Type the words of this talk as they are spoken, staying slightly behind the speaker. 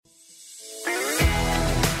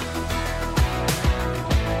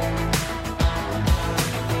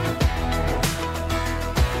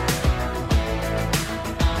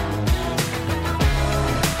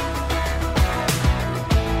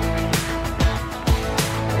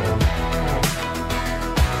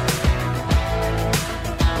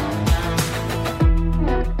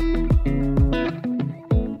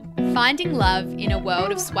Finding love in a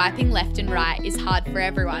world of swiping left and right is hard for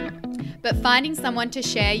everyone. But finding someone to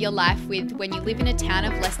share your life with when you live in a town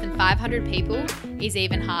of less than 500 people is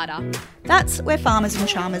even harder. That's where Farmers and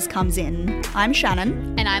Charmers comes in. I'm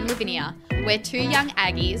Shannon. And I'm Lavinia. We're two young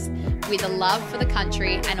Aggies with a love for the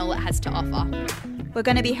country and all it has to offer. We're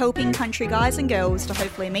going to be helping country guys and girls to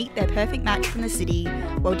hopefully meet their perfect match from the city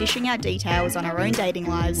while dishing out details on our own dating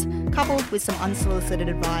lives, coupled with some unsolicited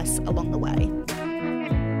advice along the way.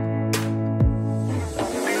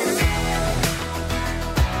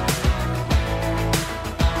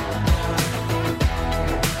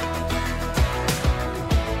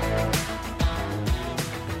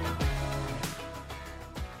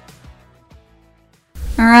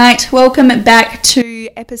 All right, welcome back to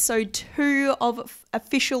episode 2 of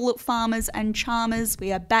Official Farmers and Charmers.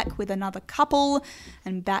 We are back with another couple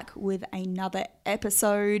and back with another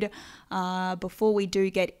episode. Before we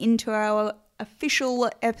do get into our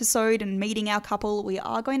official episode and meeting our couple, we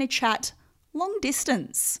are going to chat long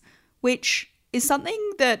distance, which is something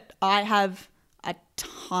that I have a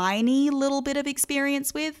tiny little bit of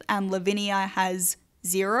experience with, and Lavinia has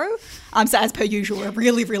 0. So as per usual, we're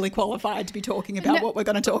really qualified to be talking about what we're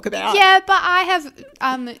going to talk about. Yeah, but I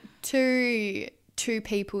have two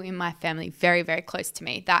people in my family very, very close to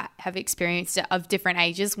me that have experienced it of different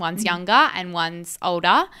ages. One's younger and one's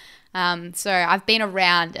older. So I've been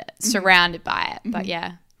around it, surrounded by it. But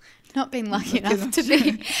yeah, not been lucky enough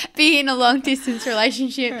to be in a long distance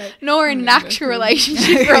relationship, nor in an actual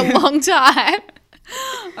relationship for a long time.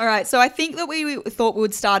 All right, so I think that we thought we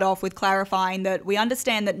would start off with clarifying that we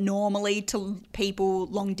understand that normally to people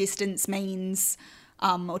long distance means,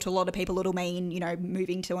 or to a lot of people it'll mean,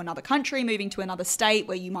 moving to another country, moving to another state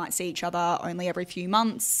where you might see each other only every few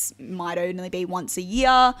months, might only be once a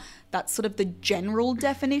year. That's sort of the general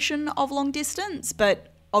definition of long distance,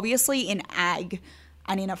 but obviously in ag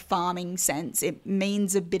and in a farming sense, it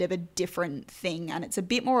means a bit of a different thing. And it's a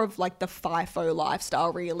bit more of like the FIFO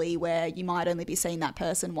lifestyle, really, where you might only be seeing that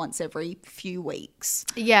person once every few weeks.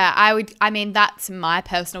 Yeah, that's my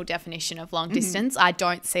personal definition of long distance. I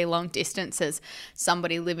don't see long distance as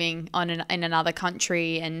somebody living in another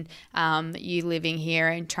country and you living here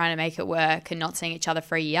and trying to make it work and not seeing each other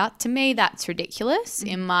for a year. To me, that's ridiculous.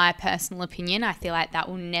 In my personal opinion, I feel like that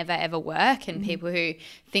will never, ever work. And people who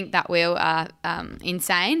think that will are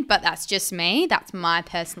insane, but that's just me. That's my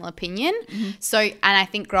personal opinion. So, and I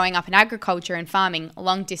think growing up in agriculture and farming,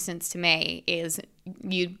 long distance to me is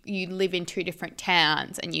you live in two different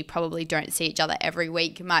towns and you probably don't see each other every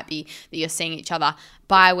week. It might be that you're seeing each other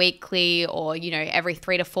bi-weekly or, every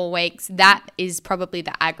 3 to 4 weeks. That is probably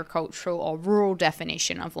the agricultural or rural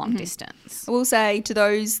definition of long distance. I will say to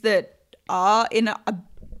those that are in a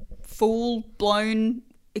full-blown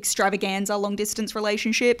extravaganza long distance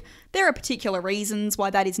relationship, there are particular reasons why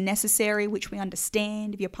that is necessary, which we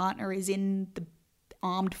understand. If your partner is in the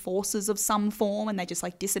armed forces of some form and they just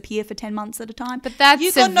disappear for 10 months at a time, but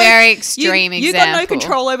that's a very extreme example. You've got no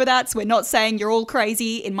control over that, so we're not saying you're all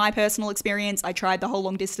crazy. In my personal experience, I tried the whole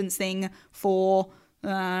long distance thing for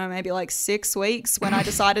maybe 6 weeks when I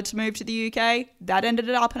decided to move to the UK. That ended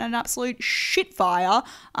up in an absolute shit fire.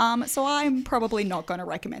 So I'm probably not going to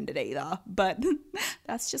recommend it either. But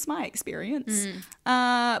that's just my experience.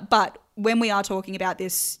 But when we are talking about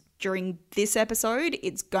this during this episode,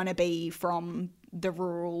 it's going to be from the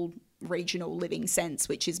rural, regional living sense,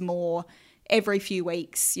 which is more every few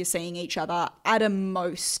weeks you're seeing each other. At a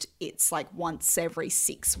most, it's once every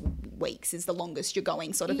 6 weeks is the longest you're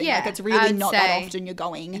going sort of thing. Yeah, it's really not that often you're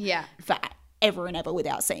going for ever and ever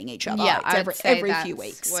without seeing each other. Yeah, it's every few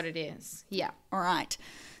weeks. What it is. Yeah. All right.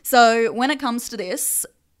 So when it comes to this,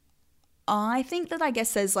 I think that I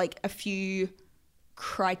guess there's a few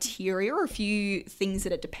criteria or a few things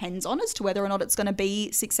that it depends on as to whether or not it's going to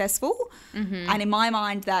be successful. And in my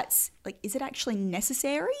mind, that's is it actually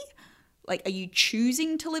necessary? Are you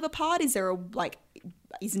choosing to live apart? Is there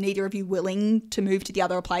is neither of you willing to move to the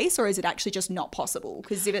other place, or is it actually just not possible?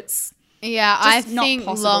 Because if it's I think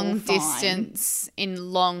long distance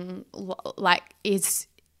is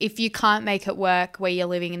if you can't make it work where you're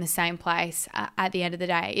living in the same place at the end of the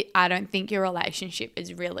day, I don't think your relationship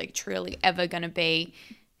is really truly ever going to be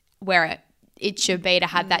where it should be to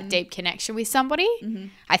have that deep connection with somebody.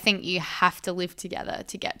 I think you have to live together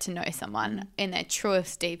to get to know someone in their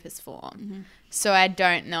truest, deepest form. So I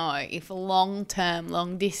don't know if long-term,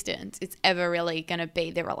 long distance is ever really going to be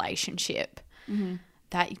the relationship.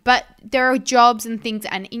 but there are jobs and things,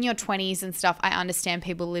 and in your 20s and stuff, I understand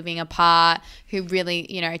people living apart who really,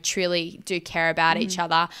 truly do care about each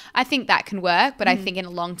other. I think that can work, but I think in a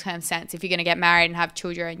long-term sense, if you're going to get married and have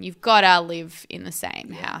children, you've got to live in the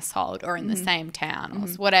same household or in the same town or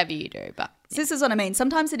whatever you do. But so this is what I mean.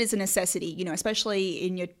 Sometimes it is a necessity, especially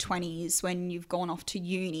in your 20s when you've gone off to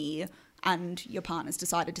uni and your partner's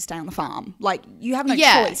decided to stay on the farm. Like, you have no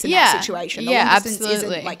choice in that situation. The long distance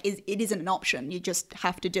absolutely. it isn't an option. You just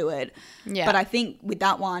have to do it. Yeah. But I think with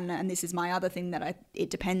that one, and this is my other thing that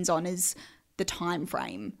it depends on, is the time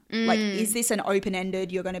frame. Like, is this an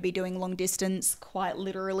open-ended, you're going to be doing long distance quite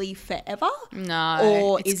literally forever? No,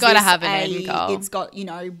 or it's is got to this have an end goal. It's got,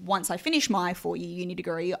 once I finish my 4-year uni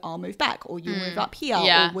degree, I'll move back, or you'll move up here,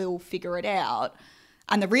 Yeah. or we'll figure it out.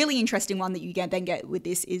 And the really interesting one that you then get with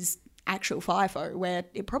this is actual FIFO, where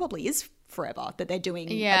it probably is forever, that they're doing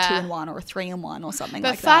a 2-in-1 or a 3-in-1 or something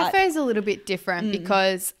like that. But FIFO is a little bit different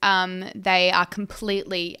because they are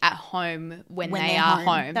completely at home when they are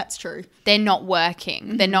home. That's true. They're not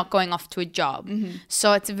working. They're not going off to a job.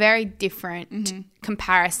 So it's a very different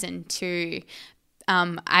comparison to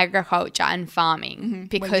agriculture and farming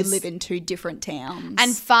because when you live in 2 different towns.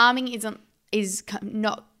 And farming is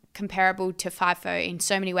not comparable to FIFO in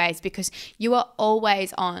so many ways because you are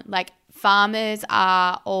always on, like, farmers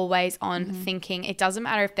are always on thinking. It doesn't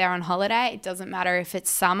matter if they're on holiday. It doesn't matter if it's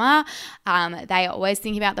summer. They are always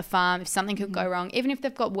thinking about the farm. If something could go wrong, even if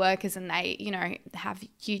they've got workers and they, have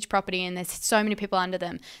huge property and there's so many people under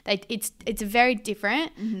them, it's very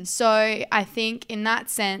different. So I think in that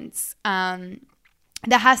sense,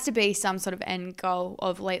 there has to be some sort of end goal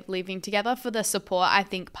of like living together for the support. I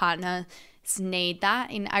think partners need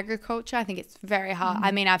that in agriculture. I think it's very hard.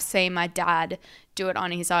 I mean, I've seen my dad do it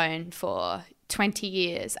on his own for 20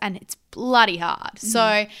 years and it's bloody hard.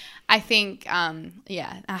 So I think,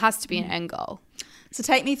 it has to be an end goal. So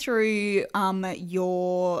take me through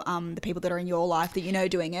your the people that are in your life that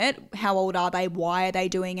doing it. How old are they? Why are they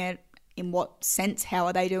doing it? In what sense? How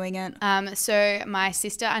are they doing it? So my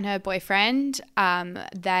sister and her boyfriend,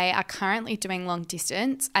 they are currently doing long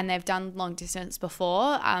distance and they've done long distance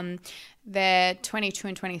before. They're 22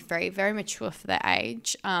 and 23, very mature for their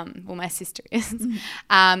age. Well, my sister is.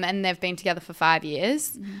 And they've been together for 5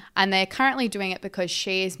 years. And they're currently doing it because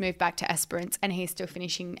she has moved back to Esperance and he's still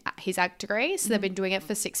finishing his ag degree. So they've been doing it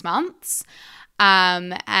for 6 months.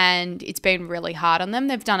 And it's been really hard on them.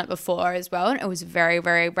 They've done it before as well, and it was very,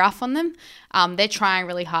 very rough on them. They're trying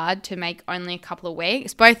really hard to make only a couple of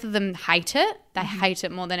weeks. Both of them hate it. They hate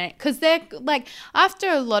it more than it because they're like, after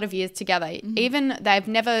a lot of years together, even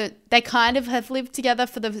they kind of have lived together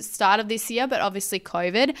for the start of this year, but obviously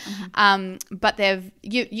COVID. But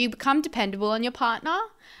you become dependable on your partner.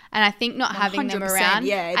 And I think not having them around.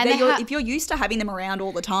 Yeah, and if you're used to having them around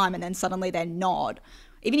all the time and then suddenly they're not,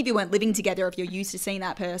 even if you weren't living together, if you're used to seeing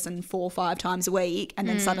that person 4 or 5 times a week and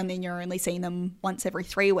then suddenly you're only seeing them once every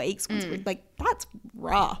 3 weeks, like, that's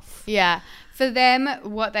rough. Yeah. For them,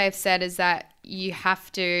 what they've said is that you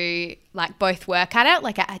have to like both work at it.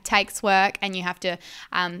 Like it takes work and you have to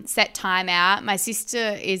set time out. My sister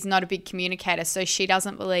is not a big communicator, so she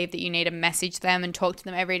doesn't believe that you need to message them and talk to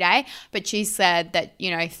them every day. But she said that,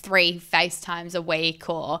 3 FaceTimes a week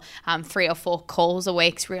or 3 or 4 calls a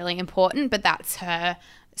week is really important. But that's her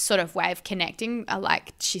sort of way of connecting.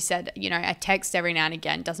 Like she said, a text every now and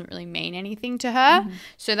again doesn't really mean anything to her.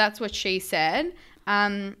 So that's what she said.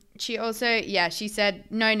 She also, she said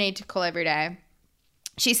no need to call every day.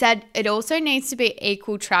 She said it also needs to be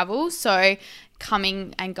equal travel. So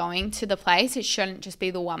coming and going to the place, it shouldn't just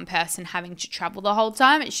be the one person having to travel the whole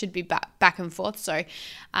time. It should be back and forth. So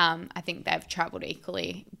I think they've traveled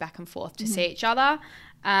equally back and forth to see each other.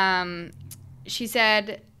 She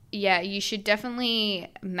said, you should definitely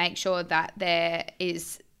make sure that there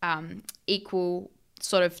is equal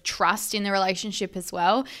sort of trust in the relationship as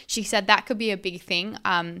well. She said that could be a big thing.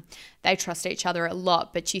 They trust each other a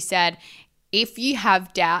lot, but she said if you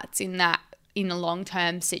have doubts in a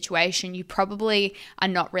long-term situation, you probably are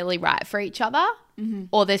not really right for each other,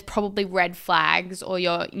 or there's probably red flags, or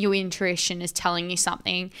your intuition is telling you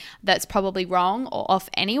something that's probably wrong or off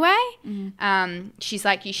anyway. She's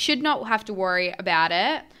like, you should not have to worry about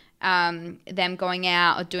it. Them going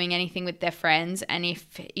out or doing anything with their friends, and if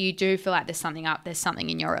you do feel like there's something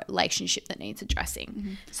in your relationship that needs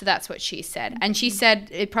addressing. So that's what she said, and she said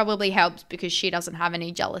it probably helps because she doesn't have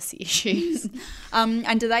any jealousy issues.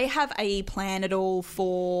 And do they have a plan at all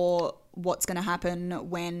for what's going to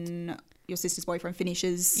happen when your sister's boyfriend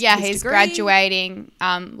finishes his he's degree. graduating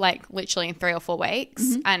like literally in 3 or 4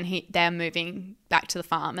 weeks, and they're moving back to the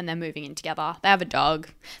farm, and they're moving in together. They have a dog.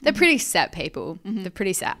 They're pretty set people. They're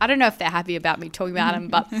pretty set. I don't know if they're happy about me talking about them,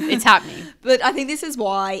 but it's happening. But I think this is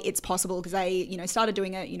why it's possible, because they, you know, started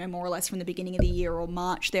doing it, you know, more or less from the beginning of the year or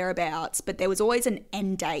March thereabouts, but there was always an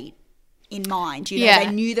end date in mind. You know,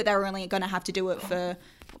 they knew that they were only going to have to do it for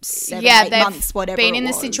 7, 8 months, whatever it was. Been in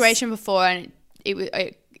this situation before, and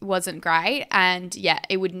it wasn't great, and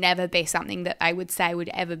it would never be something that I would say would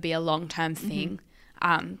ever be a long-term thing.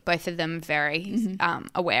 Both of them very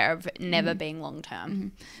aware of it never being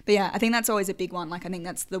long-term. But I think that's always a big one. Like, I think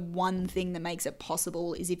that's the one thing that makes it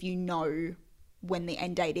possible, is if you know when the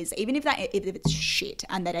end date is, even if it's shit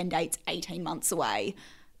and that end date's 18 months away,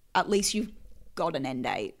 at least you've got an end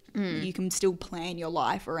date. You can still plan your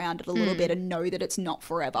life around it a little bit and know that it's not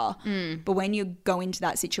forever. But when you go into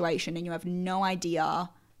that situation and you have no idea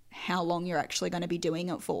how long you're actually going to be doing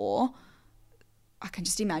it for, I can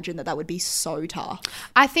just imagine that would be so tough.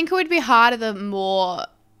 I think it would be harder the more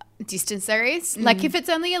distance there is. Like if it's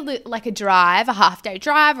only a drive, a half-day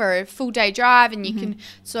drive or a full-day drive, and you can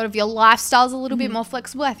sort of, your lifestyle's a little bit more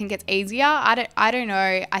flexible, I think it's easier. I don't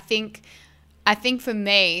know. I think for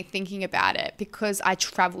me, thinking about it, because I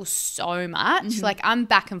travel so much, like I'm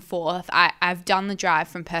back and forth. I've done the drive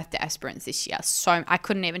from Perth to Esperance this year. So I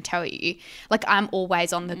couldn't even tell you. Like I'm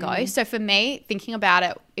always on the go. So for me, thinking about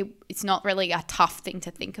it, it's not really a tough thing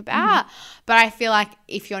to think about. But I feel like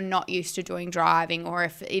if you're not used to doing driving, or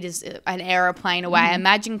if it is an aeroplane away,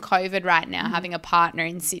 imagine COVID right now, having a partner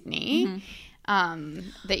in Sydney.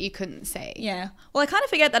 That you couldn't see. Yeah. Well, I kind of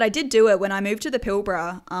forget that I did do it when I moved to the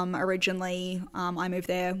Pilbara. Originally, I moved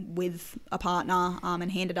there with a partner, and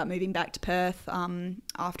he ended up moving back to Perth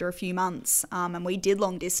after a few months. And we did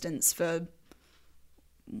long distance for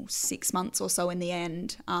 6 months or so in the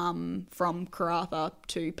end, from Karratha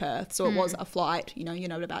to Perth. So it was a flight, you know, you're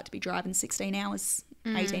not about to be driving 16 hours.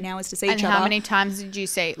 18 hours to see each other. And how many times did you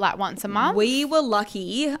see? Like once a month? We were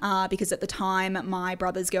lucky because at the time my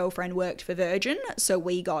brother's girlfriend worked for Virgin, so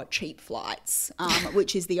we got cheap flights,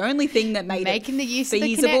 which is the only thing that made it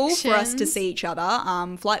feasible for us to see each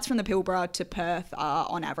other. Flights from the Pilbara to Perth are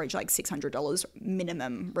on average like $600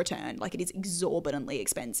 minimum return. Like it is exorbitantly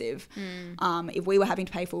expensive. If we were having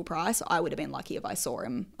to pay full price, I would have been lucky if I saw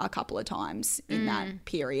him a couple of times in that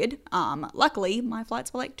period. Luckily, my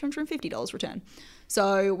flights were like $250 return.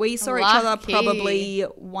 So we saw each other probably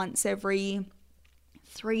once every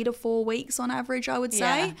 3 to 4 weeks on average, I would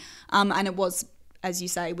say. And it was, as you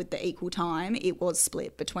say, with the equal time, it was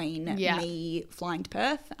split between me flying to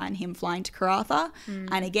Perth and him flying to Karratha.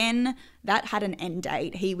 And again, that had an end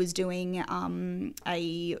date. He was doing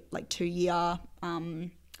a like 2-year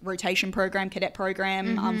rotation program, cadet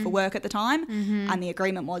program for work at the time. And the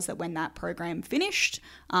agreement was that when that program finished,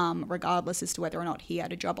 regardless as to whether or not he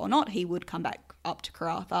had a job or not, he would come back up to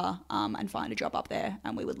Karratha and find a job up there,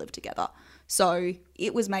 and we would live together. So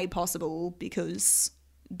it was made possible because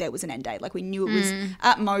there was an end date. Like we knew it was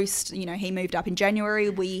at most, you know, he moved up in January.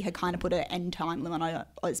 We had kind of put an end time limit on it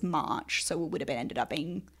as March. So it would have ended up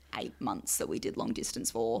being 8 months that we did long distance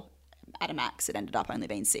for. At a max, it ended up only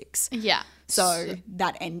being 6. Yeah. So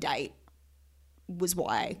that end date was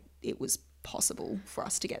why it was possible for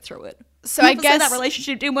us to get through it. So I guess that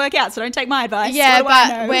relationship didn't work out, so don't take my advice. Yeah,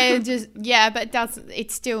 but we're just but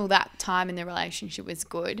it's still that time in the relationship was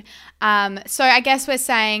good. So I guess we're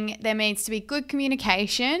saying there needs to be good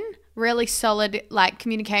communication, really solid like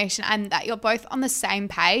communication, and that you're both on the same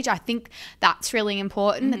page. I think that's really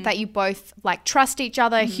important, that you both like trust each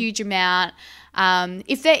other a huge amount.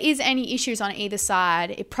 If there is any issues on either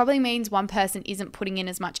side, it probably means one person isn't putting in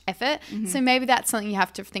as much effort. So maybe that's something you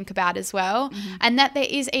have to think about as well. And that there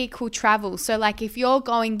is equal travel. So like if you're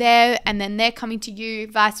going there and then they're coming to you,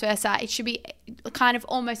 vice versa, it should be kind of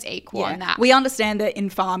almost equal on that. We understand that in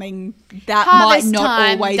farming that Harvest might not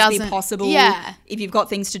time always be possible if you've got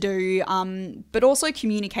things to do, but also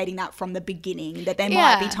communicating that from the beginning, that there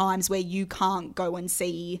might be times where you can't go and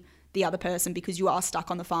see the other person because you are stuck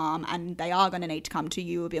on the farm and they are going to need to come to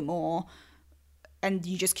you a bit more, and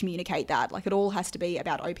you just communicate that. Like it all has to be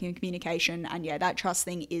about open communication, and that trust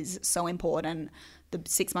thing is so important. The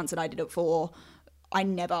 6 months that I did it for, I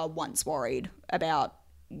never once worried about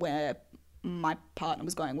where my partner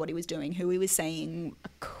was going, what he was doing, who he was seeing. I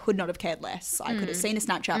could not have cared less. I could have seen a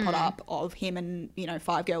Snapchat put up of him and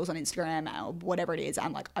 5 girls on Instagram or whatever it is,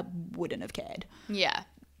 and like I wouldn't have cared. Yeah.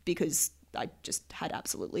 Because I just had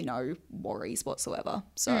absolutely no worries whatsoever.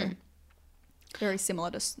 So very similar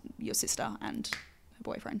to your sister and her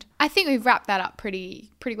boyfriend. I think we've wrapped that up pretty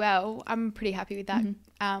well. I'm pretty happy with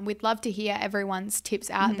that. We'd love to hear everyone's tips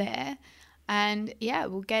out there. And yeah,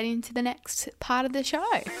 we'll get into the next part of the show.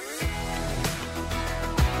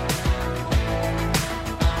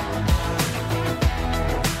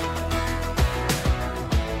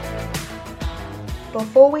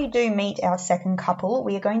 Before we do meet our second couple,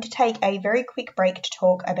 we are going to take a very quick break to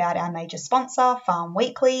talk about our major sponsor, Farm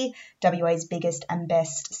Weekly, WA's biggest and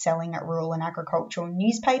best-selling rural and agricultural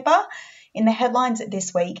newspaper. In the headlines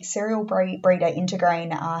this week, cereal breeder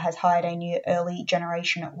Intergrain has hired a new early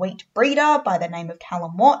generation wheat breeder by the name of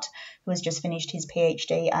Callum Watt, who has just finished his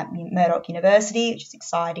PhD at Murdoch University, which is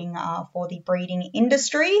exciting for the breeding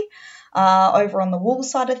industry. Over on the wool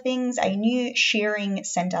side of things, a new shearing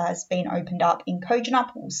centre has been opened up in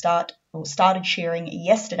Kojonup. Started shearing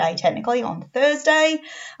yesterday, technically, on Thursday.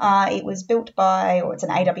 It was built it's an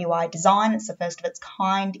AWI design. It's the first of its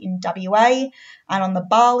kind in WA. And on the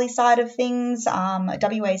barley side of things,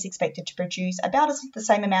 WA is expected to produce about the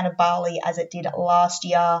same amount of barley as it did last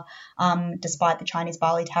year. Despite the Chinese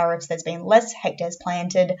barley tariffs, there's been less hectares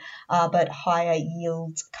planted, but higher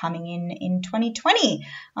yields coming in 2020.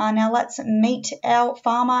 Now let's meet our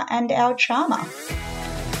farmer and our charmer.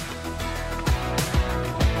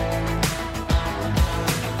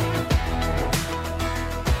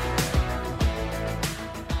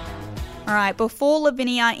 All right, before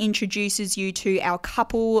Lavinia introduces you to our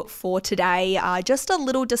couple for today, just a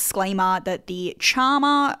little disclaimer that the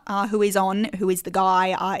charmer who is the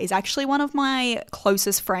guy, is actually one of my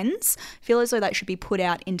closest friends. I feel as though that should be put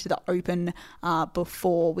out into the open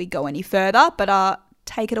before we go any further, but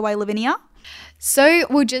take it away, Lavinia. So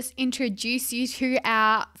we'll just introduce you to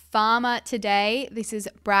our farmer today. This is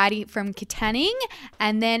Brady from Katanning,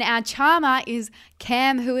 and then our charmer is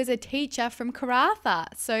Cam, who is a teacher from Karratha.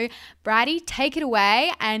 So Brady, take it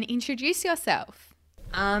away and introduce yourself.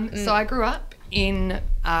 So I grew up in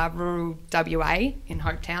rural WA in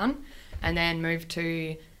Hopetown, and then moved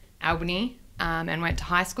to Albany and went to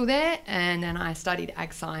high school there, and then I studied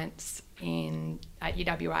ag science at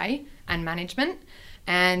UWA and management.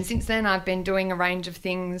 And since then, I've been doing a range of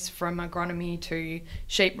things from agronomy to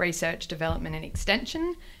sheep research, development and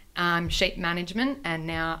extension, sheep management, and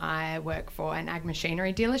now I work for an ag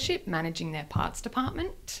machinery dealership managing their parts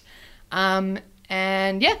department. And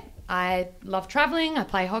yeah, I love travelling, I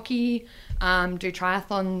play hockey, do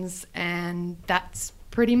triathlons, and that's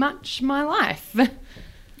pretty much my life.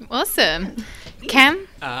 Awesome. Cam?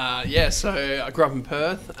 So I grew up in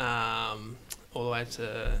Perth, all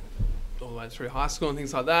the way through high school and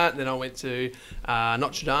things like that. Then I went to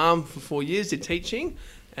Notre Dame for 4 years, did teaching,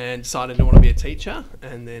 and decided I didn't want to be a teacher.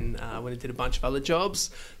 And then went and did a bunch of other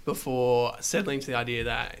jobs before settling to the idea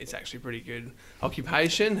that it's actually a pretty good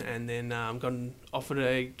occupation. And then got offered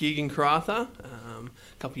a gig in Karratha a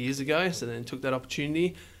couple of years ago, so then took that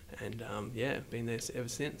opportunity, and been there ever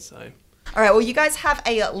since. So. All right, well, you guys have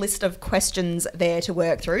a list of questions there to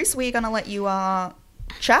work through, so we're going to let you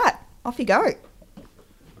chat. Off you go.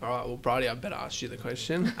 All right, well, Brady, I better ask you the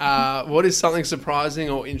question. What is something surprising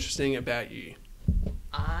or interesting about you?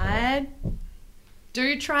 I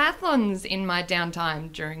do triathlons in my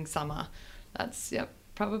downtime during summer. That's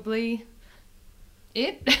probably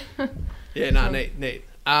it. Neat.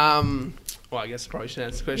 Well, I guess I probably should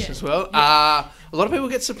answer the question as well. A lot of people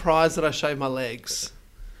get surprised that I shave my legs.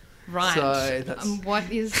 Right. So that's...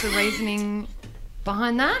 what is the reasoning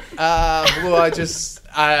behind that? Well,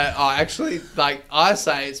 I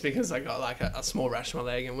say it's because I got like a small rash on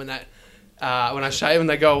my leg, and when I shave them,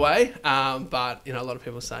 they go away. But a lot of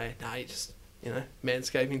people say, no, you just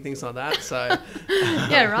manscaping, things like that. So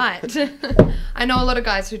yeah, right. I know a lot of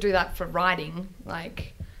guys who do that for riding,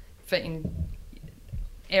 like for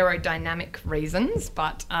aerodynamic reasons,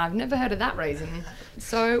 but I've never heard of that reason.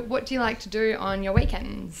 So what do you like to do on your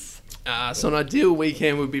weekends? So an ideal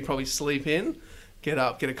weekend would be probably sleep in, get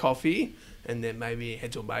up, get a coffee, and then maybe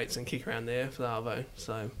head to a Bates and kick around there for the arvo.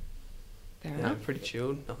 So fair enough. Pretty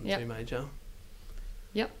chilled, nothing too major.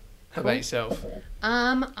 Yep. How about yourself?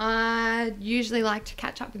 I usually like to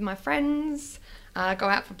catch up with my friends, go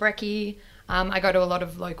out for brekkie. I go to a lot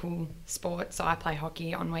of local sports, so I play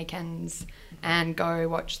hockey on weekends and go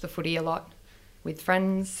watch the footy a lot with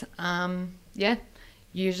friends.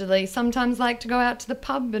 Usually sometimes like to go out to the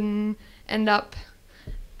pub and end up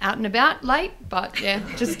out and about late, but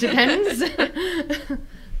just depends.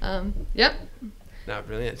 Yep. No,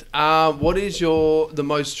 brilliant. What is the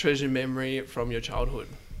most treasured memory from your childhood?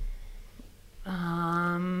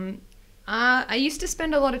 I used to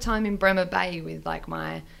spend a lot of time in Bremer Bay with like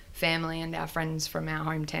my family and our friends from our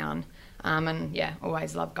hometown.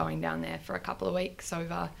 Always loved going down there for a couple of weeks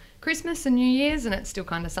over Christmas and New Year's, and it's still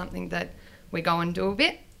kind of something that we go and do a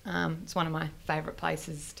bit. It's one of my favourite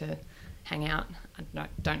places to hang out. I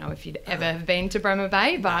don't know if you'd ever have been to Bremer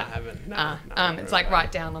Bay, but I haven't. No, it's like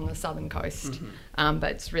right down on the southern coast. But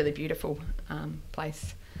it's a really beautiful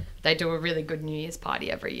place. They do a really good New Year's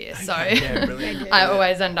party every year, so Yeah, brilliant. I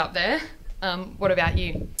always end up there. What about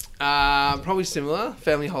you? Probably similar.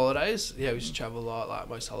 Family holidays. Yeah, we used to travel a lot. Like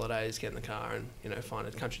most holidays, get in the car and find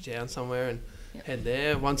a country town somewhere and head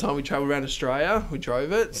there. One time we travelled around Australia. We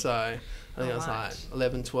drove it, so I think I was like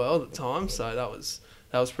 11, 12 at the time. So that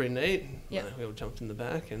was pretty neat. Yeah. We all jumped in the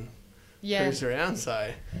back and Yeah. cruised around.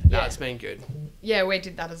 So Yeah. it's been good. Yeah, we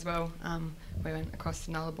did that as well. We went across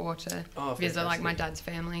to Nullarbor to visit like my fantastic. dad's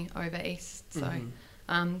family over east. So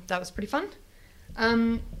that was pretty fun.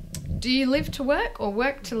 Do you live to work or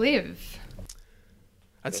work to live?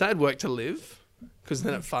 I'd say I'd work to live because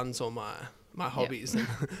then it funds all my hobbies and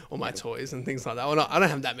all my toys and things like that. Well, I don't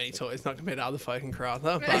have that many toys, not compared to other folk in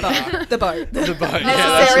Karratha, but The boat. the boat.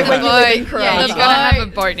 Necessary when you live in Yeah, Karratha. you've got to have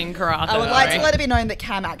a boat in Karratha. I would like to though. let it be known that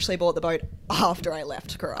Cam actually bought the boat after I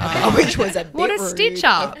left Karratha, which was a bit What a rude. stitch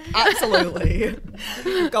up. Absolutely.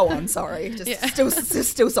 Go on, sorry.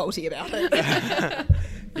 Still salty about it.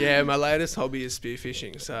 Yeah, my latest hobby is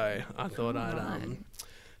spearfishing, so I thought I'd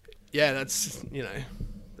that's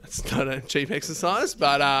that's not a cheap exercise,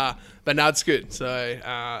 but no, it's good. So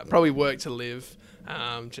probably work to live,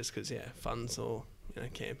 just because funds or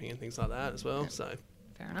camping and things like that as well. So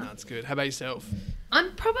Fair no, enough. it's good. How about yourself?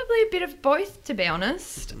 I'm probably a bit of both, to be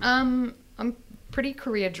honest. I'm pretty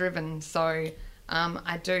career driven, so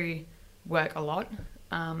I do work a lot,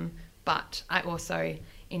 but I also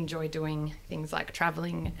enjoy doing things like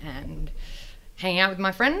traveling and hanging out with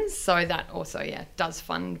my friends. So that also, does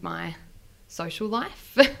fund my social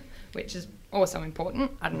life, which is also important.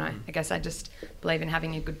 I don't know. I guess I just believe in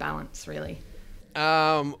having a good balance, really.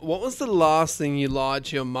 What was the last thing you lied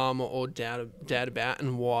to your mum or dad about,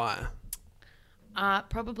 and why?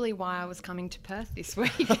 Probably why I was coming to Perth this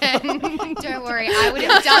weekend. Don't worry, I would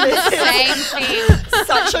have done the same thing.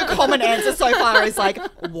 Such a common answer so far is like,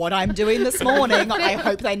 what I'm doing this morning. I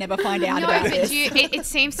hope they never find out No, about but this. it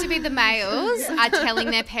seems to be the males are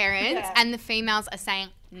telling their parents and the females are saying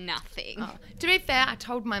nothing. Oh, to be fair, I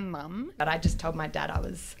told my mum, but I just told my dad I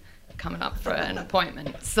was coming up for an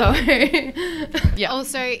appointment. So, yeah.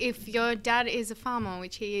 Also, if your dad is a farmer,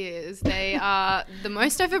 which he is, they are the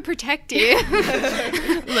most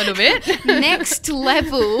overprotective. A little bit. Next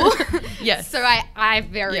level. Yes. So I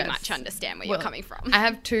very Yes. much understand where Well, you're coming from. I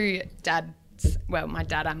have two dads, well, my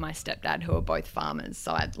dad and my stepdad, who are both farmers,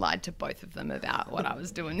 so I lied to both of them about what I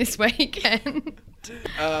was doing this weekend.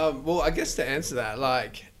 Well, I guess to answer that,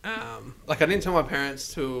 I didn't tell my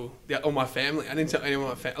parents or my family. I didn't tell anyone in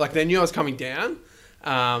my family. Like, they knew I was coming down,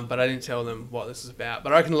 but I didn't tell them what this was about.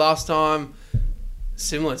 But I reckon last time,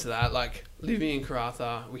 similar to that, like living in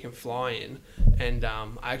Karratha, we can fly in, and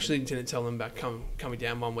I actually didn't tell them about coming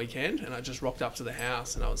down one weekend, and I just rocked up to the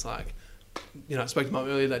house, and I was like, I spoke to mum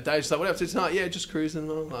earlier that day. She's like, "What are you up to tonight?" "Yeah, just cruising."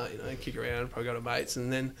 I'm like, kick around, probably go to mates,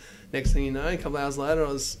 and then next thing you know, a couple of hours later, I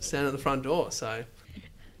was standing at the front door. So.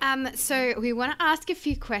 So we want to ask a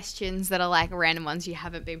few questions that are like random ones you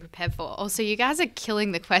haven't been prepared for. Also, you guys are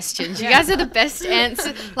killing the questions. You guys are the best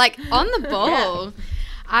answer, like on the ball. Yeah.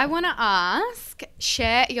 I want to ask,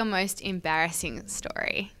 share your most embarrassing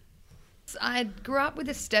story. I grew up with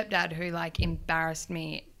a stepdad who embarrassed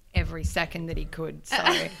me every second that he could. So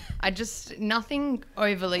nothing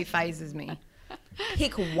overly phases me.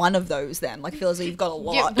 Pick one of those then. I feel as though you've got a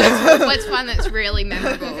lot. What's one that's really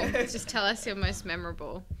memorable? Just tell us your most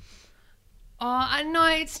memorable. Oh, I know.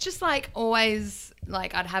 It's just always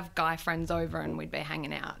I'd have guy friends over and we'd be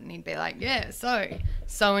hanging out and he'd be like, "Yeah,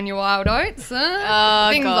 sowing your wild oats, huh?" Oh,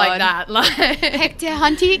 things God. like that. Hectare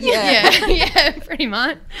hunting? Yeah, pretty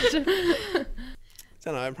much. I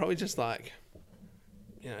don't know, probably just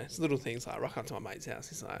it's little things like I rock up to my mate's house.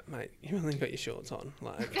 He's like, "Mate, you only got your shorts on.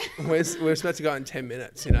 We're supposed to go in 10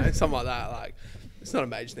 minutes, something like that. It's not a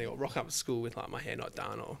major thing. Or rock up to school with my hair not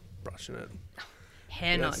done or brushing it.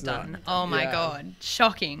 Hair not That's done. not- Oh my yeah. God.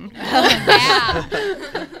 Shocking.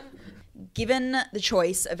 Yeah. Given the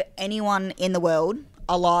choice of anyone in the world,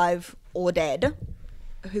 alive or dead,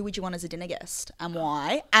 who would you want as a dinner guest and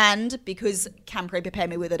why? And because Cam prepared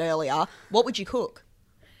me with it earlier, what would you cook?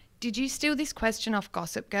 Did you steal this question off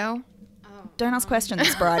Gossip Girl? Don't ask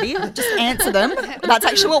questions, Bridie. Just answer them. That's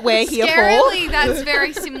actually what we're here Scarily, for. that's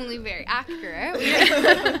very similarly very accurate.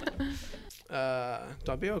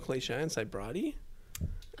 Do I be all cliche and say Bridie?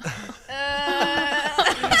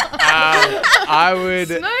 I would.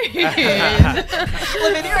 Lavinia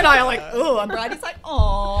and I are like, oh, and Bridie's like,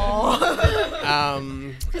 oh.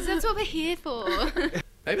 Because that's what we're here for.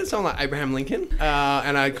 Maybe it's someone like Abraham Lincoln,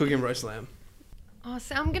 and I'd cook him roast lamb. Oh,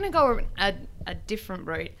 so I'm going to go a different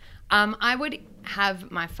route. I would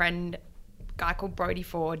have my friend, a guy called Brodie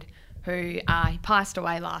Ford, who he passed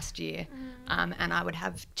away last year, and I would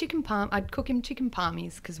have I'd cook him chicken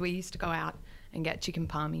palmies because we used to go out and get chicken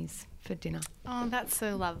palmies for dinner. Oh, that's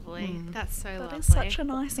so lovely. That's so lovely. That is such a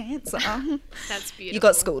nice answer. That's beautiful. You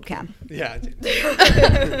got schooled, Cam. Yeah, I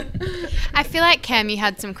did. I feel like, Cam, you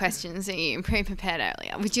had some questions that you pre-prepared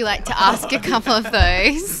earlier. Would you like to ask a couple of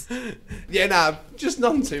those? Yeah, nah, just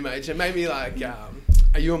nothing too major. Maybe like,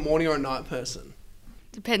 are you a morning or a night person?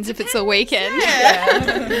 Depends if it's a weekend. Yeah,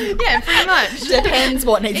 pretty much. Depends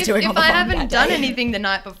what needs doing on If the I farm haven't that done day. anything the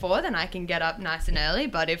night before, then I can get up nice and early.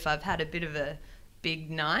 But if I've had a bit of a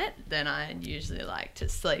big night, then I usually like to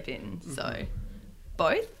sleep in. So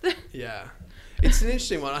both. Yeah. It's an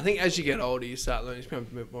interesting one. I think as you get older, you start learning to become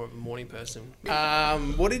a bit more of a morning person.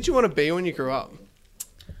 What did you want to be when you grew up?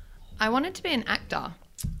 I wanted to be an actor.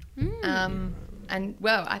 And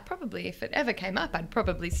well, I probably, if it ever came up, I'd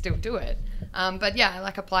probably still do it. But yeah, I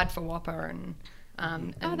applied for Whopper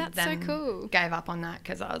and that's so then cool. gave up on that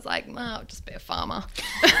because I was like, well, I'll just be a farmer.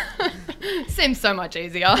 Seems so much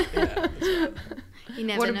easier. You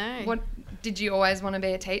never know. What did you always want to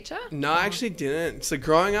be a teacher? No, I actually didn't. So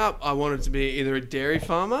growing up, I wanted to be either a dairy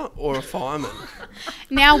farmer or a fireman.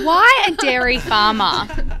 Now, why a dairy farmer?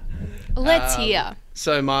 Let's hear.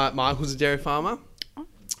 So my uncle's a dairy farmer,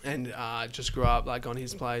 and just grew up like on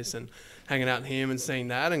his place and hanging out with him and seeing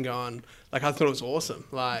that and going, like, I thought it was awesome.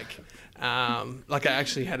 Like I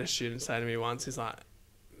actually had a student say to me once, he's like,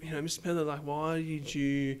 you know, Mr. Pedler, like, why did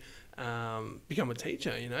you become a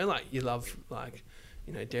teacher? You know, like, you love, like,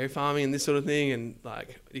 you know, dairy farming and this sort of thing, and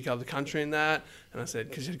like you love the country and that. And I said,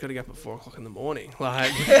 because you've got to get up at 4 o'clock in the morning. Like,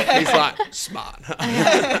 he's like, smart. All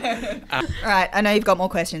right, I know you've got more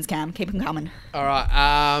questions, Cam. Keep them coming. All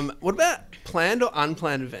right. What about planned or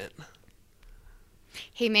unplanned event?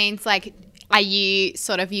 He means, like, are you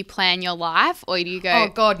sort of, you plan your life, or do you go... Oh,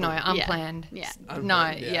 God, no, unplanned. Yeah. No,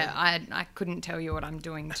 yeah. I couldn't tell you what I'm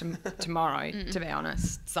doing tomorrow, to be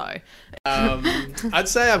honest. So, I'd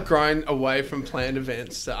say I've grown away from planned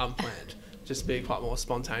events to unplanned. Just be quite more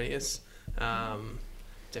spontaneous.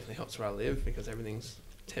 Definitely helps where I live because everything's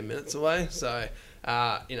 10 minutes away. So,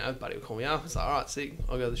 you know, buddy would call me up. It's like, all right, sick.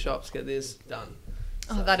 I'll go to the shops, get this done.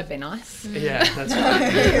 oh, that'd be nice. Yeah, that's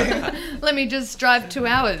right. Let me just drive 2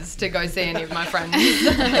 hours to go see any of my friends.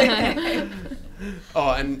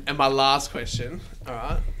 Oh, and my last question, all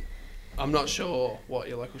right. I'm not sure what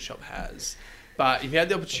your local shop has, but if you had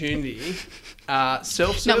the opportunity,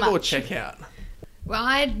 self-serve Not or much. checkout? Well,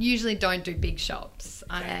 I usually don't do big shops.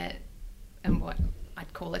 I am what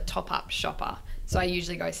I'd call a top-up shopper. So I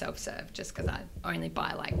usually go self-serve just because I only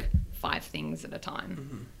buy like 5 things at a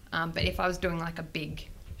time. But if I was doing like a big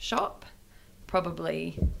shop,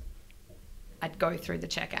 probably I'd go through the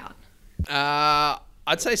checkout.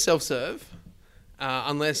 I'd say self-serve,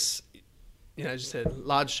 unless, you know, as you said,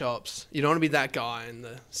 large shops. You don't want to be that guy in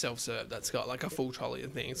the self-serve that's got like a full trolley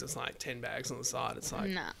of things. It's like 10 bags on the side. It's like,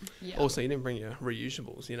 Nah. also you didn't bring your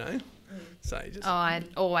reusables, you know? So you just... Oh, I'd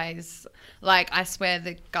always, like, I swear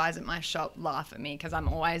the guys at my shop laugh at me because I'm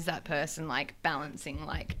always that person, like, balancing,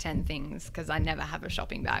 like, 10 things because I never have a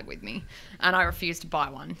shopping bag with me and I refuse to buy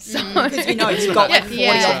one. So Because you know you've got like 40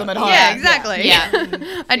 of them at home. Yeah, exactly.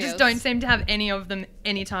 Yeah. I just don't seem to have any of them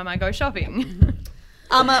anytime I go shopping.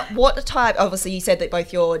 What type, obviously you said that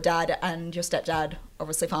both your dad and your stepdad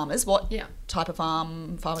obviously farmers. What Yeah. type of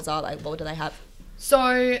farmers are they? What do they have?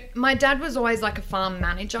 So my dad was always like a farm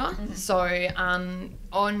manager. So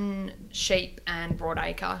on sheep and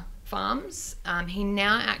broadacre farms, he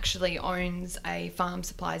now actually owns a farm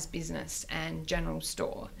supplies business and general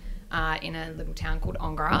store in a little town called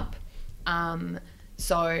Ongerup.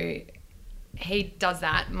 So he does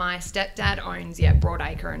that. My stepdad owns,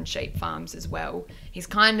 broadacre and sheep farms as well. He's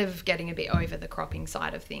kind of getting a bit over the cropping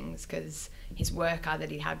side of things because his worker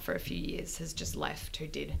that he had for a few years has just left who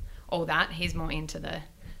did all that. He's more into the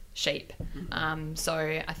sheep. So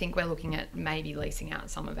I think we're looking at maybe leasing out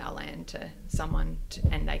some of our land to someone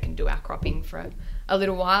and they can do our cropping for a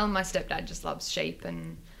little while. My stepdad just loves sheep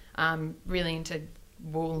and really into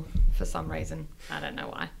wool for some reason. I don't know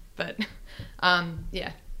why, but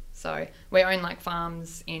yeah. So we own like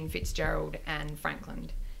farms in Fitzgerald and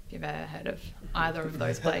Franklin, if you've ever heard of either of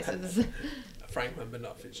those places. Franklin, but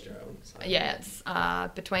not Fitzgerald. So. Yeah, it's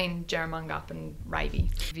between Jerramungup and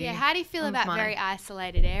Raby. Yeah, how do you feel about my- very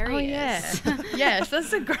isolated areas? Oh, yeah. Yes,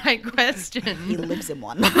 that's a great He question. lives in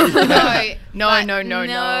one. No. No.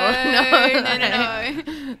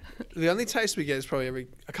 The only taste we get is probably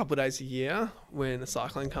a couple of days a year when the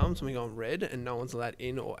cyclone comes and we go on red and no one's allowed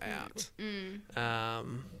in or out.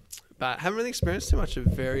 but haven't really experienced too much of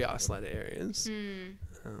very isolated areas.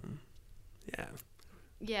 Yeah.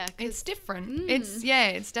 Yeah, It's different.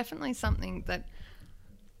 It's definitely something that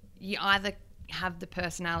you either have the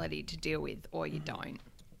personality to deal with or you don't.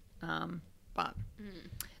 But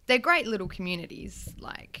they're great little communities.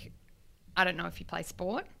 Like, I don't know if you play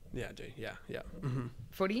sport. Yeah, I do. Yeah.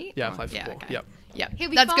 Footy? Yeah, I play football. Okay. Yep. Yep. He'll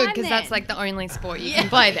be That's good fine because then. that's like the only sport you can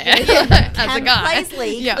play there as a Cam guy. plays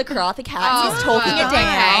league Yeah. for the Karratha Cats. He's Oh, talking it okay,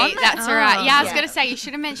 down. that's all right. Yeah, I was Yeah. going to say, you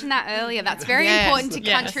should have mentioned that earlier. That's very Yes, important to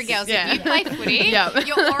yes, country girls. yeah. If you play footy, Yep.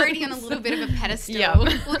 you're already on a little bit of a pedestal.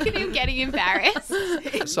 Yep. Look at him getting embarrassed.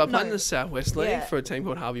 So I played in the Southwest League Yeah. for a team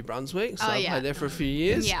called Harvey Brunswick. So Oh, I yeah. played there for a few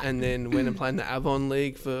years, Yeah. and then went and played in the Avon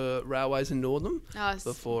League for Railways in Northam Oh,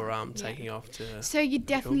 before taking off to. So you'd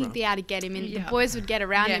definitely Pilbara. be able to get him in. Yeah. The boys would get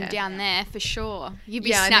around him Yeah. down there for sure. You'd be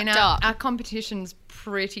Yeah, snapped up. our competition's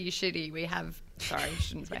pretty shitty. We have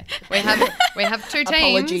shouldn't say. We have two teams.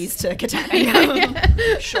 Apologies to Catania.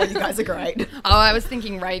 I'm sure you guys are great. Oh, I was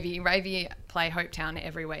thinking Ravy. Ravy play Hopetown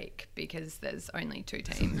every week because there's only two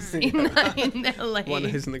teams in their league. One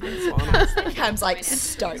who's in the grand final. Cam's like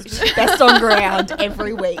stoked. Best on ground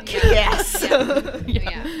every week. Yes.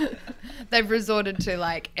 Yeah. They've resorted to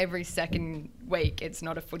like every second week. It's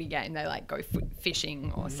not a footy game. They like go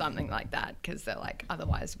fishing or something like that because they're like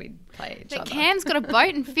otherwise we'd play each But other. Cam's got a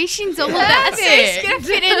boat and fishing's all of that, so he's Perfect. going to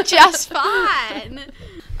fit in just fine.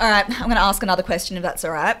 All right, I'm going to ask another question if that's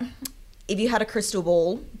all right. If you had a crystal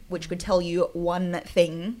ball which could tell you one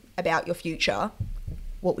thing about your future,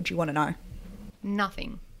 what would you want to know?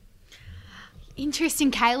 Nothing.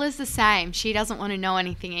 Interesting. Kayla's the same. She doesn't want to know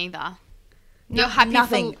anything either. You're happy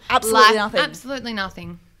Nothing. for Absolutely life. nothing. Absolutely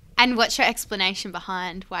nothing. And what's your explanation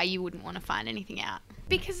behind why you wouldn't want to find anything out?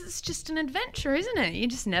 Because it's just an adventure, isn't it? You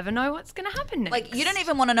just never know what's going to happen next. Like, you don't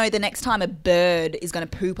even want to know the next time a bird is going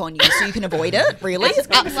to poop on you so you can avoid it, really? That's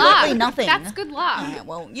good Absolutely luck. nothing. That's good luck. Yeah,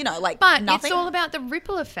 well, you know, like, But nothing. it's all about the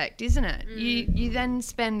ripple effect, isn't it? You then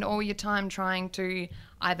spend all your time trying to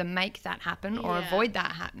either make that happen or Yeah. avoid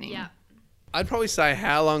that happening. Yeah. I'd probably say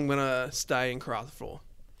how long I'm going to stay in Karratha for.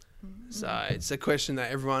 So it's a question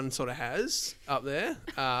that everyone sort of has up there.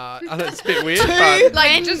 I know it's a bit weird, but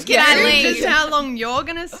Like, When just, can I leave? just how long you're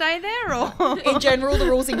going to stay there? Or In general, the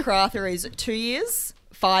rules in Karratha is 2 years,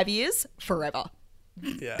 5 years, forever.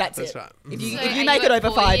 yeah, That's it. right. If you, So if are you make it at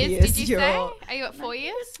over 4 5 years, years, did you you're... say? Are you at 4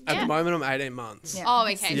 years? At the moment, I'm 18 months. Yeah. Oh,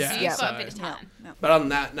 okay. Yeah, So you've got so- a bit of time. No. But other than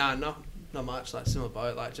that, no, not much. Like similar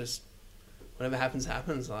boat, like just whatever happens,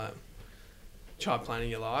 happens. Like try planning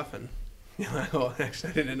your life, and you know, well, actually,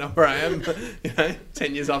 I didn't know where I am.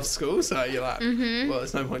 10 years off school, so you're like, well,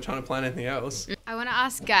 there's no point trying to plan anything else. I want to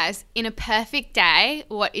ask guys, in a perfect day,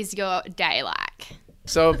 what is your day like?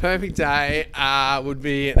 So a perfect day would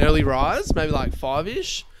be an early rise, maybe like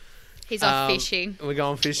 5-ish. He's off fishing. We're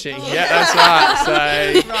going fishing. Yeah, that's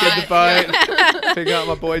right. So get the boat, pick up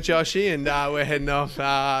my boy Joshy, and we're heading off,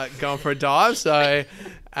 going for a dive. So,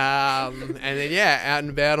 and then out and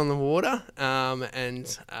about on the water,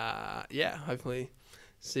 and hopefully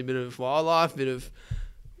see a bit of wildlife, a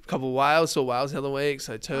couple of whales. Saw whales the other week,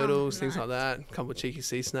 so turtles, things like that. A couple of cheeky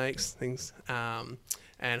sea snakes, things, and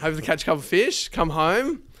hopefully catch a couple of fish. Come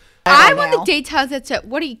home. I want the details as to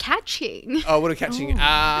what are you catching? Oh, what are we catching?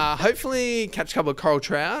 Hopefully catch a couple of coral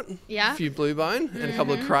trout, Yeah. a few blue bone, and a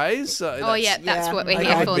couple of crays. So Oh, yeah, that's yeah, what we're okay.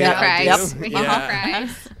 here for, Yeah, the craze. yep. We're here Yeah.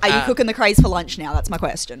 for craze. Are you cooking the craze for lunch now? That's my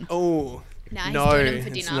question. Oh, No, he's no, doing them for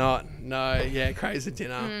it's dinner. not. No, yeah, crays at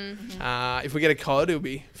dinner. If we get a cod, it'll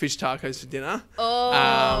be fish tacos for dinner.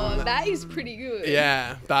 Oh, that is pretty good.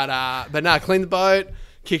 Yeah, but no, clean the boat,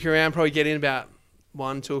 kick around, probably get in about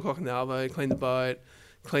 1, 2 o'clock in the elbow, clean the boat,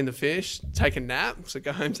 clean the fish, take a nap. So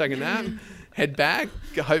go home, take a nap, head back,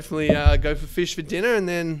 hopefully go for fish for dinner, and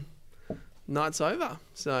then night's over.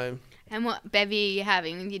 So And what bevy are you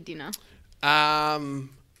having with your dinner?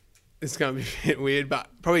 it's going to be a bit weird, but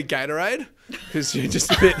probably Gatorade, because you're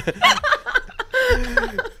just a bit...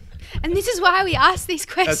 And this is why we ask these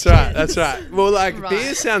questions. That's right. Well, Right.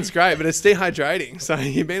 beer sounds great, but it's dehydrating. So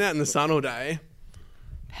you've been out in the sun all day.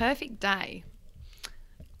 perfect day.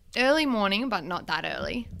 Early morning, but not that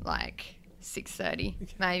early, like 6:30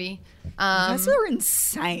 maybe. You guys are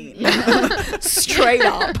insane. Straight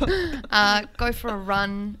up. Go for a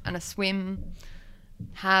run and a swim.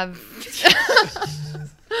 Have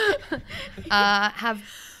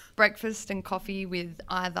breakfast and coffee with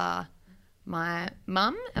either my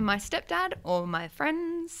mum and my stepdad or my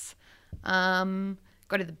friends.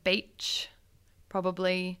 Go to the beach,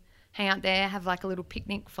 probably hang out there, have like a little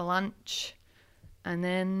picnic for lunch, and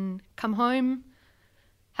then come home,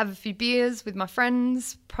 have a few beers with my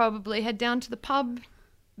friends, probably head down to the pub,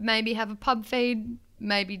 maybe have a pub feed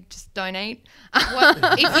maybe just don't eat. What,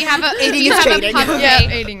 if you have a Eating if you is have cheating. a puppy,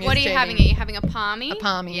 Yeah, eating is what are you having? Are cheating. you having a palmy? A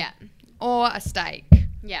palmy. Yeah. Or a steak.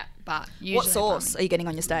 Yeah. But usually What sauce palmy. are you getting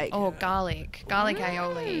on your steak? Or garlic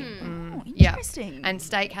aioli. Oh, interesting. Yeah. And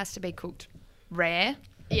steak has to be cooked rare.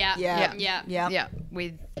 Yeah. Yeah. Yeah. Yeah. Yeah,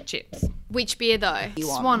 with chips. Which beer though? You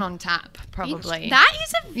want? Swan on tap, probably. That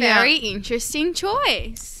is a Yeah. very interesting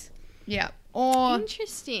choice. Yeah. Or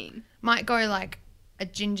Interesting. might go like a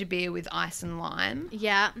ginger beer with ice and lime,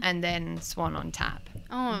 Yeah. and then Swan on tap.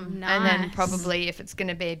 Oh, nice. And then probably, if it's going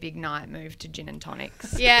to be a big night, move to gin and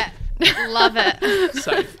tonics. Yeah. Love it.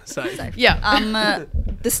 Safe. Yeah.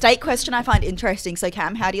 The steak question I find interesting. So,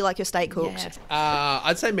 Cam, how do you like your steak cooked? Yeah.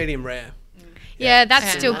 I'd say medium rare. Yeah, that's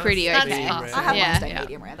Yeah. still pretty That's okay. fast. I have Yeah. my steak Yeah.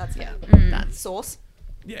 medium rare. That's Yeah. That's sauce.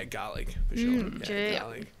 Yeah, garlic for sure. gee.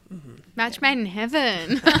 Garlic. Match made in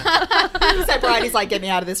heaven. So Bridie's like, get me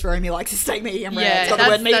out of this room. He likes his steak medium rare. Yeah, It's got the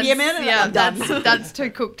word medium in it. Yeah, I'm done. that's too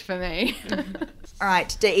cooked for me. All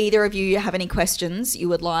right. Do either of you have any questions you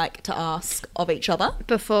would like to ask of each other?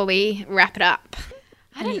 Before we wrap it up.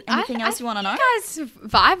 Anything else you want to know? You guys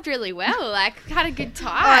vibed really well. Like, had a good time.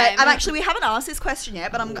 All right. We haven't asked this question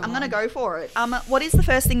yet, but I'm going to go for it. What is the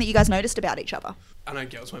first thing that you guys noticed about each other? I know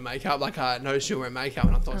girls wear makeup. Like, I noticed you wear makeup,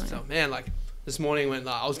 and I thought to myself, man, like, this morning when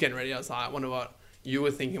I was getting ready, I was like, I wonder what you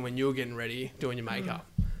were thinking when you were getting ready, doing your makeup.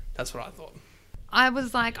 That's what I thought. I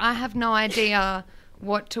was like, I have no idea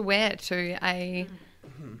what to wear to a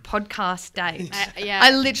podcast date. yeah.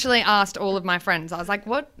 I literally asked all of my friends. I was like,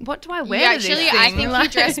 what do I wear You to actually, this thing? I think Like- you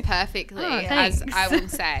dressed perfectly, Oh, as thanks. I will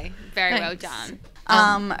say. Very well Thanks.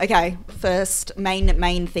 done. Okay. First,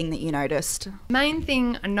 main thing that you noticed. Main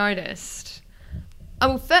thing I noticed.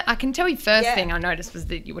 Oh, well, I can tell you first Yeah. thing I noticed was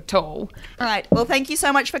that you were tall. All right. Well, thank you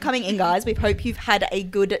so much for coming in, guys. We hope you've had a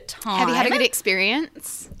good time. Have you had a good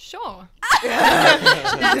experience? Sure.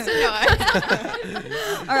 That's a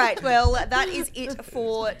no. All right. Well, that is it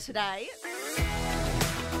for today.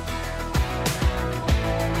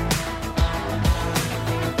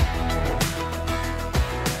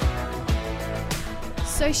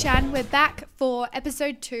 So, Shan, we're back for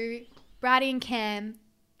episode 2. Bridie and Cam,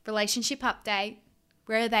 relationship update.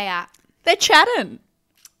 Where are they at? They're chatting.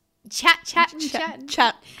 Chat. And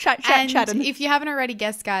Chatting. if you haven't already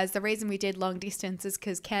guessed, guys, the reason we did long distance is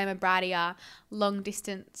because Cam and Bridie are long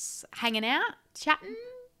distance hanging out, chatting.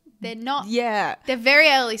 They're not. Yeah. They're very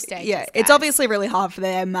early stages. Yeah, it's guys. obviously really hard for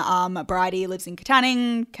them. Bridie lives in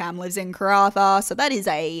Katanning, Cam lives in Karratha, so that is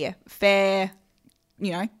a fair,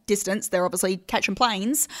 distance. They're obviously catching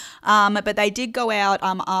planes. But they did go out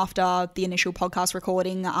after the initial podcast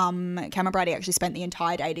recording. Cam and Bridie actually spent the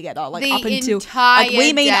entire day together, like The up until entire up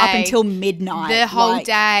day. until midnight. The whole like,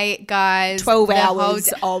 day, guys. 12 The whole hours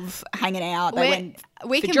day. of hanging out. They went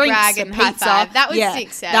We for can drinks, brag for and high pizza. five. That was Yeah,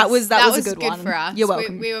 success. that was a good one. for us. You're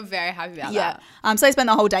welcome. We were very happy about Yeah. that. So they spent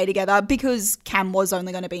the whole day together because Cam was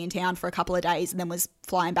only going to be in town for a couple of days and then was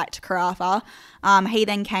flying back to Karratha. He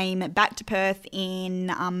then came back to Perth in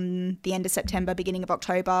the end of September, beginning of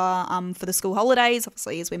October for the school holidays.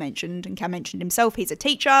 Obviously, as we mentioned, and Cam mentioned himself, he's a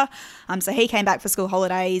teacher. So he came back for school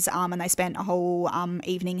holidays and they spent a whole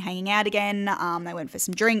evening hanging out again. They went for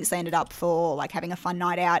some drinks. They ended up for having a fun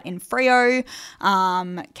night out in Freo.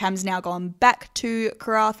 Cam's now gone back to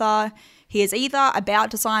Karratha. He is either about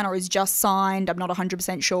to sign or has just signed, I'm not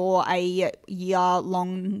 100% sure, a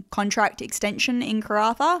year-long contract extension in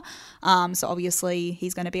Karratha. So obviously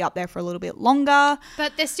he's going to be up there for a little bit longer.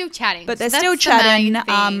 But they're still chatting. But they're So still that's the main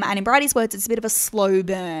chatting. thing. And in Bridie's words, it's a bit of a slow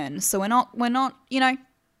burn. So we're not,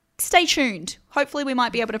 stay tuned. Hopefully we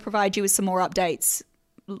might be able to provide you with some more updates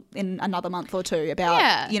in another month or two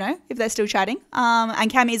about, if they're still chatting. And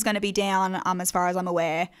Cam is going to be down, as far as I'm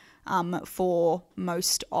aware, for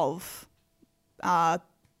most of,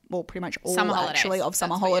 pretty much all Summer holidays. actually of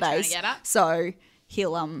summer That's what you're trying to holidays. get at. So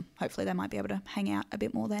he'll, hopefully they might be able to hang out a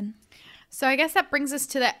bit more then. So I guess that brings us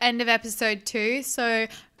to the end of episode 2. So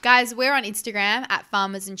guys, we're on Instagram at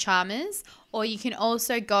Farmers and Charmers, or you can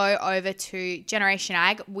also go over to Generation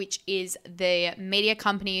Ag, which is the media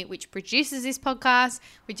company which produces this podcast,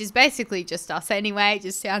 which is basically just us anyway. It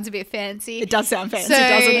just sounds a bit fancy. It does sound fancy,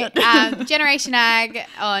 doesn't it? Generation Ag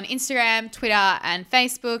on Instagram, Twitter and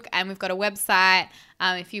Facebook, and we've got a website.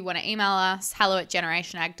 If you want to email us,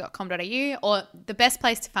 hello@generationag.com.au, or the best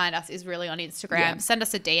place to find us is really on Instagram. Yeah. Send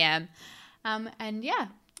us a DM. And yeah,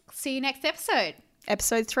 see you next episode.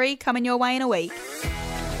 Episode 3 coming your way in a week.